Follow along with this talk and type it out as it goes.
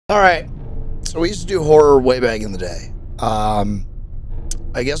Alright, so we used to do horror way back in the day.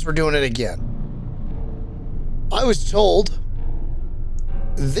 I guess we're doing it again. I was told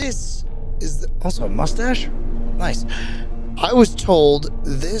this is also a mustache. Nice. I was told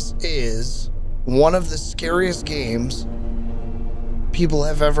this is one of the scariest games people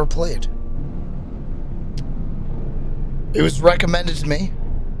have ever played. It was recommended to me,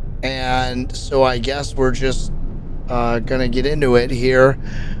 and so I guess we're just gonna get into it here.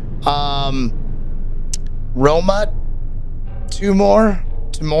 Romut, two more,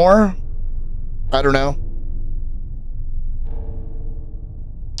 I don't know.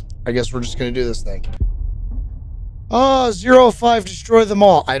 I guess we're just gonna do this thing. 0-5, destroy them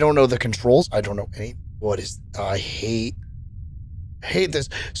all. I don't know the controls. I don't know any. What is? I hate this.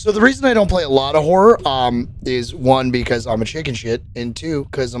 So the reason I don't play a lot of horror, is one, because I'm a chicken shit, and two,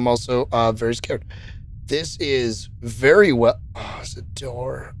 because I'm also very scared. This is very well. Oh, it's a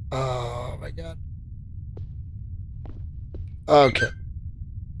door. Oh my god. Okay.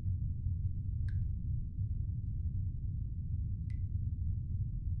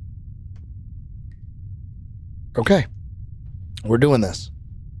 Okay. We're doing this.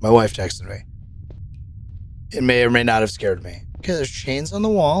 My wife texted me. It may or may not have scared me. Okay, there's chains on the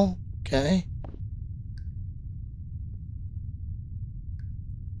wall. Okay.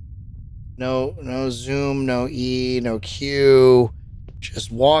 No zoom, no E, no Q.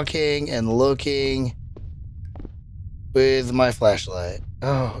 Just walking and looking with my flashlight.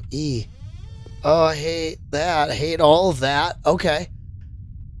 Oh, E. Oh, I hate that. I hate all of that. Okay.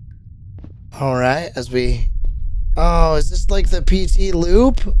 All right, as we... Oh, is this like the PT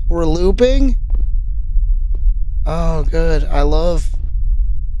loop? We're looping? Oh, good. I love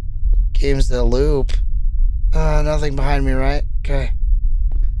games that loop. Nothing behind me, right? Okay.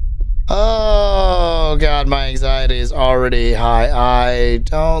 Oh, God, my anxiety is already high. I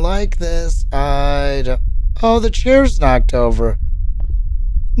don't like this. I don't... Oh, the chair's knocked over.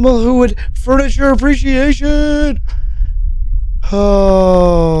 Well, who would... Furniture appreciation!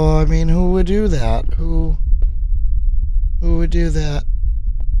 Oh, I mean, who would do that? Who would do that?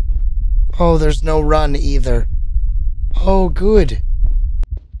 Oh, there's no run either. Oh, good.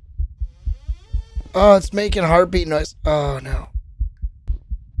 Oh, it's making heartbeat noise. Oh, no.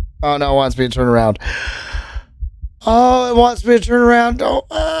 Oh, no, it wants me to turn around. Oh, it wants me to turn around. Oh,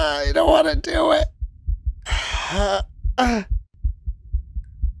 I don't want to do it.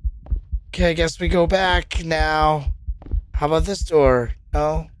 Okay, I guess we go back now. How about this door?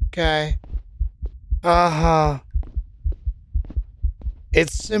 No? Okay. Uh-huh.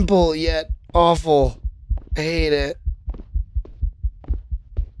 It's simple yet awful. I hate it.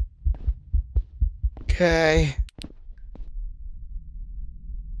 Okay.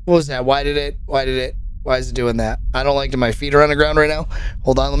 What was that? Why is it doing that? I don't like that my feet are on the ground right now.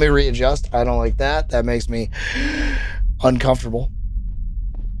 Hold on, let me readjust. I don't like that. That makes me uncomfortable.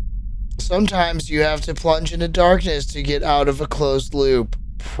 Sometimes you have to plunge into darkness to get out of a closed loop.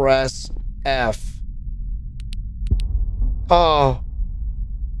 Press F. Oh.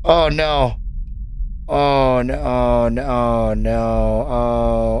 Oh no. Oh no. Oh no.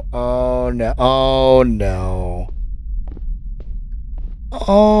 No. Oh no. Oh no.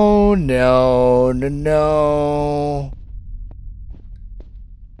 Oh no. No. No.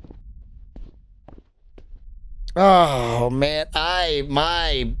 Oh man,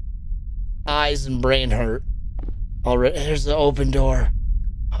 my eyes and brain hurt already. There's the open door.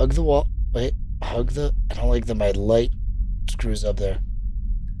 Hug the wall. Wait, hug the... I don't like that my light screws up there.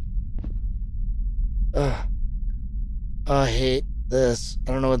 Ugh. I hate this.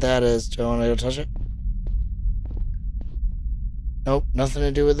 I don't know what that is. Do I want to go touch it? Nope, nothing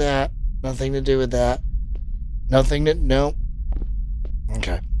to do with that. Nothing to do with that. Nothing to... Nope.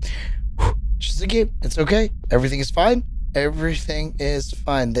 Okay. Whew. Just a game. It's okay. Everything is fine. Everything is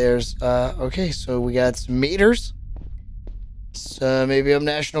fine. There's, okay, so we got some meters. So maybe I'm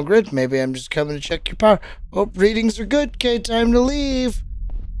National Grid. Maybe I'm just coming to check your power. Oh, readings are good. Okay, time to leave.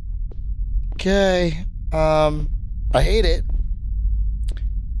 Okay. I hate it.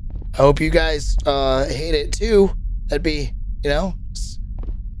 I hope you guys, hate it too. That'd be, you know.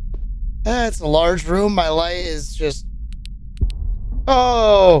 It's a large room. My light is just...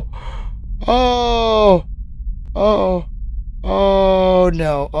 Oh! Oh! Oh! Oh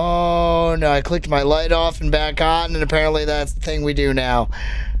no, oh no, I clicked my light off and back on, and apparently that's the thing we do now.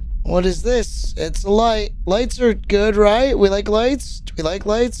 What is this? It's a light. Lights are good, right? We like lights? Do we like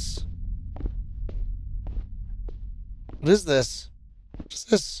lights? What is this? What is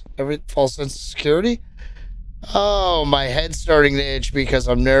this? Every false sense of security? Oh, my head's starting to itch because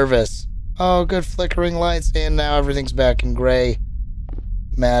I'm nervous. Oh, good flickering lights, and now everything's back in gray.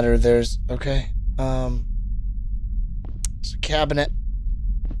 matter. There's okay. It's a cabinet.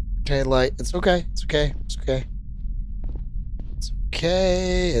 Okay, light. It's okay. It's okay. It's okay. It's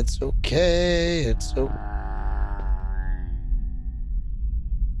okay. It's okay. It's okay.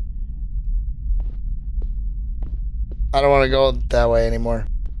 I don't want to go that way anymore.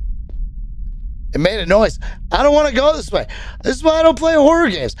 It made a noise. I don't want to go this way. This is why I don't play horror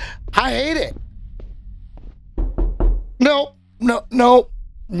games. I hate it. No, no, no,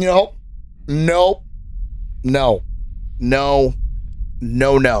 no, no, no, no,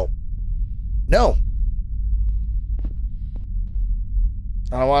 no, no, no.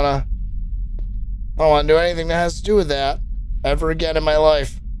 I don't want to do anything that has to do with that ever again in my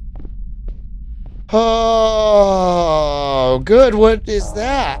life. Oh, good. What is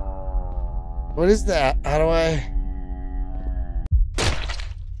that? What is that? How do I...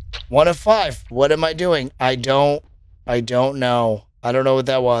 1 of 5. What am I doing? I don't know. I don't know what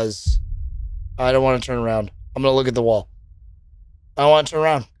that was. I don't want to turn around. I'm going to look at the wall. I don't want to turn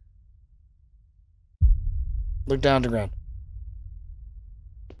around. Look down to the ground.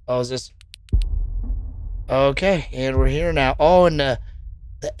 Oh, is this... Okay, and we're here now. Oh, and the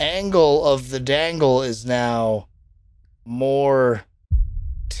angle of the dangle is now more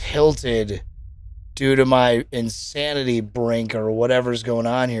tilted due to my insanity brink or whatever's going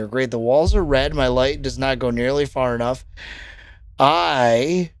on here. Great, the walls are red. My light does not go nearly far enough.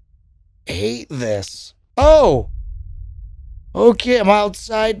 I hate this. Oh! Okay, I'm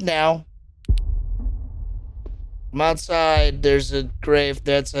outside now. I'm outside. There's a grave.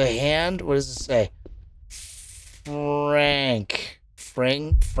 That's a hand. What does it say? Frank.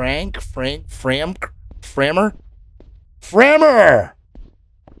 Frammer?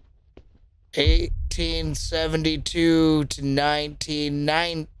 1872 to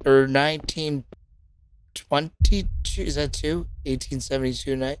 1922. Is that 2?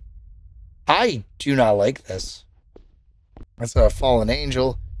 1872 night. I do not like this. That's a fallen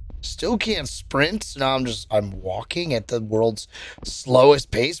angel. Still can't sprint. So now I'm walking at the world's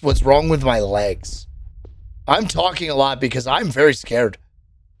slowest pace. What's wrong with my legs? I'm talking a lot because I'm very scared.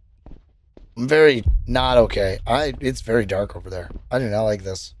 I'm very not okay. It's very dark over there. I do not like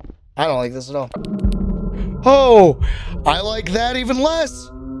this. I don't like this at all. Oh, I like that even less.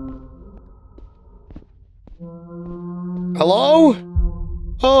 Hello?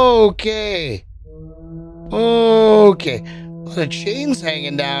 Okay. Okay. A lot of chains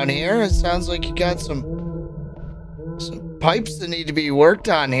hanging down here. It sounds like you got some pipes that need to be worked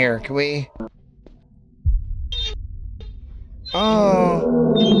on here. Can we... Oh.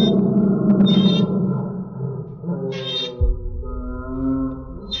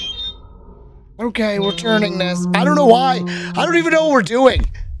 Okay, we're turning this. I don't know why. I don't even know what we're doing.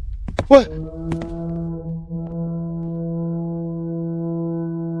 What?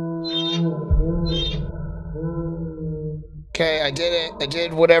 Okay, I did it. I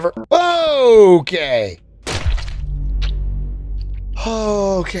did whatever. Okay.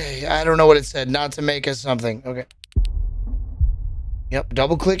 Okay, I don't know what it said. Not to make us something. Okay. Yep,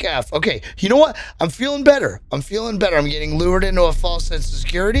 double click F. Okay, you know what? I'm feeling better. I'm feeling better. I'm getting lured into a false sense of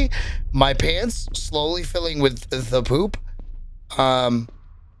security. My pants slowly filling with the poop.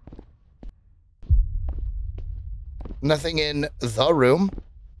 Nothing in the room.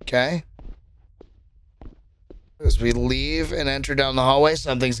 Okay. As we leave and enter down the hallway,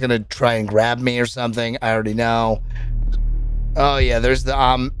 something's gonna try and grab me or something. I already know. Oh yeah, there's the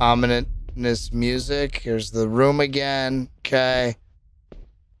ominous music. Here's the room again. Okay.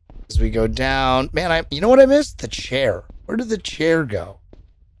 As we go down, man, you know what I missed? The chair. Where did the chair go?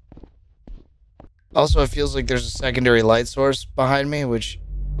 Also, it feels like there's a secondary light source behind me, which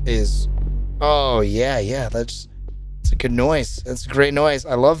is, oh yeah, that's a good noise. That's a great noise.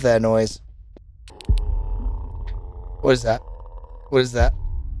 I love that noise. What is that? What is that?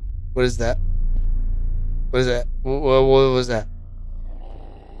 What is that? What is that? What was that?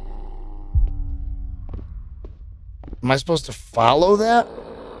 Am I supposed to follow that?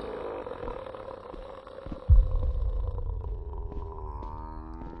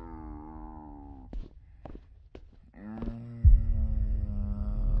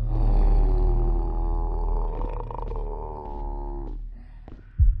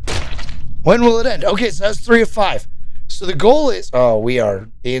 When will it end? Okay, so that's 3 of 5. So the goal is... Oh, we are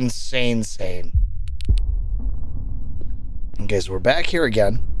insane. Okay, so we're back here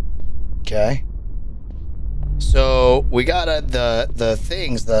again. Okay. So we got the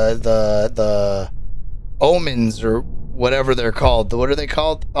things, the omens or whatever they're called. What are they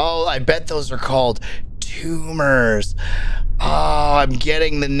called? Oh, I bet those are called tumors. Oh, I'm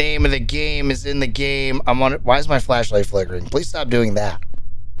getting the name of the game is in the game. I'm on it. Why is my flashlight flickering? Please stop doing that.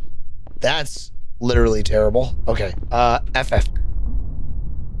 That's literally terrible. Okay. FF.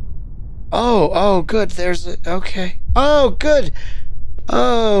 Oh, good. There's a... Okay. Oh, good.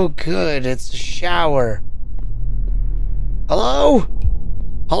 Oh, good. It's a shower. Hello?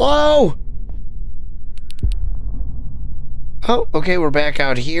 Hello? Oh, okay. We're back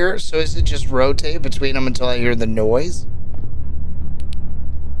out here. So is it just rotate between them until I hear the noise?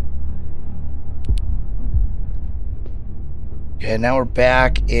 Okay, now we're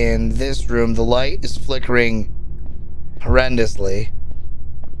back in this room. The light is flickering horrendously.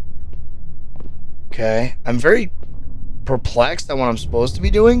 Okay. I'm very perplexed on what I'm supposed to be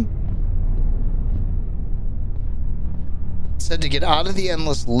doing. It said to get out of the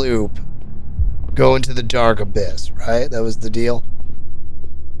endless loop, go into the dark abyss, right? That was the deal.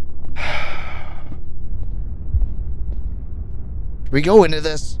 Can we go into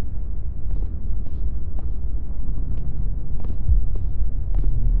this?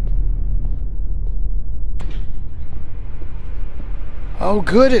 Oh,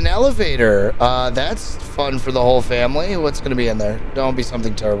 good, an elevator. That's fun for the whole family. What's going to be in there? Don't be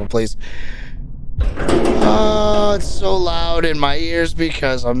something terrible, please. Oh, it's so loud in my ears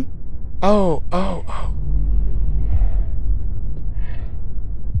because I'm... Oh.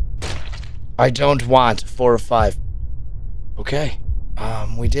 I don't want 4 or 5. Okay.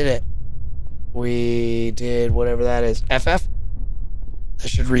 We did it. We did whatever that is. FF? That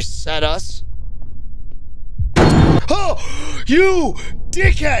should reset us. Oh! You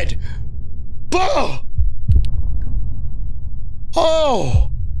dickhead! Bah! Oh!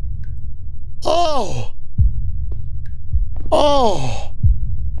 Oh! Oh!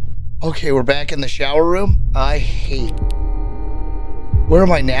 Okay, we're back in the shower room. I hate... Where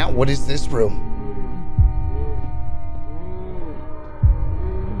am I now? What is this room?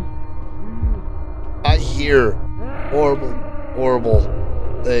 I hear horrible, horrible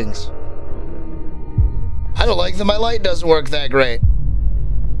things. I don't like that my light doesn't work that great.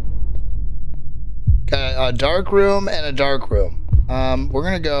 Got a dark room and a dark room. We're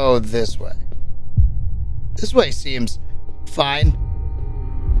gonna go this way. This way seems fine.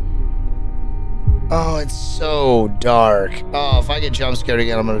 Oh, it's so dark. Oh, if I get jump scared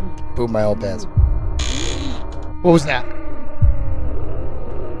again, I'm gonna poop my whole pants. What was that?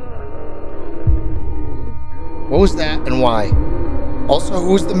 What was that and why? Also,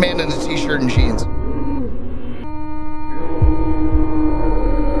 who's the man in the t-shirt and jeans?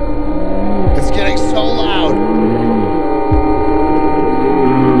 It's getting so loud.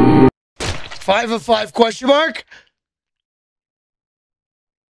 5 of 5 question mark?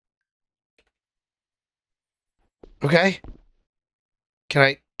 Okay. Can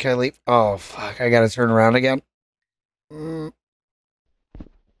I leave? Oh, fuck. I gotta turn around again. Okay,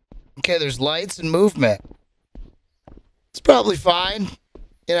 there's lights and movement. It's probably fine.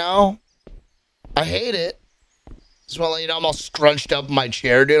 You know? I hate it. Just want to let you know I'm all scrunched up in my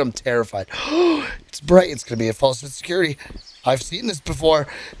chair, dude. I'm terrified. It's bright. It's gonna be a false sense of security. I've seen this before.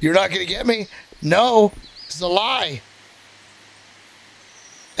 You're not gonna get me. No. This is a lie.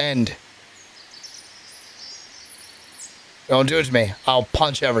 End. Don't do it to me. I'll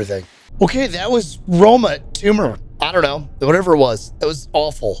punch everything. Okay, that was Romut tumor. I don't know. Whatever it was. It was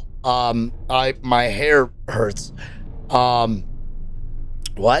awful. My hair hurts.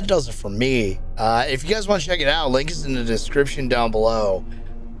 Well, that does it for me. If you guys want to check it out, link is in the description down below.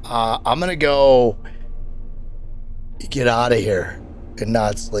 I'm gonna go get out of here and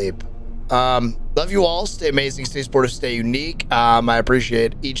not sleep. Love you all. Stay amazing, stay supportive, stay unique. I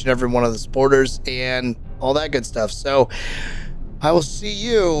appreciate each and every one of the supporters and all that good stuff. So I will see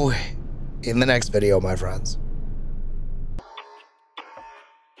you in the next video, my friends.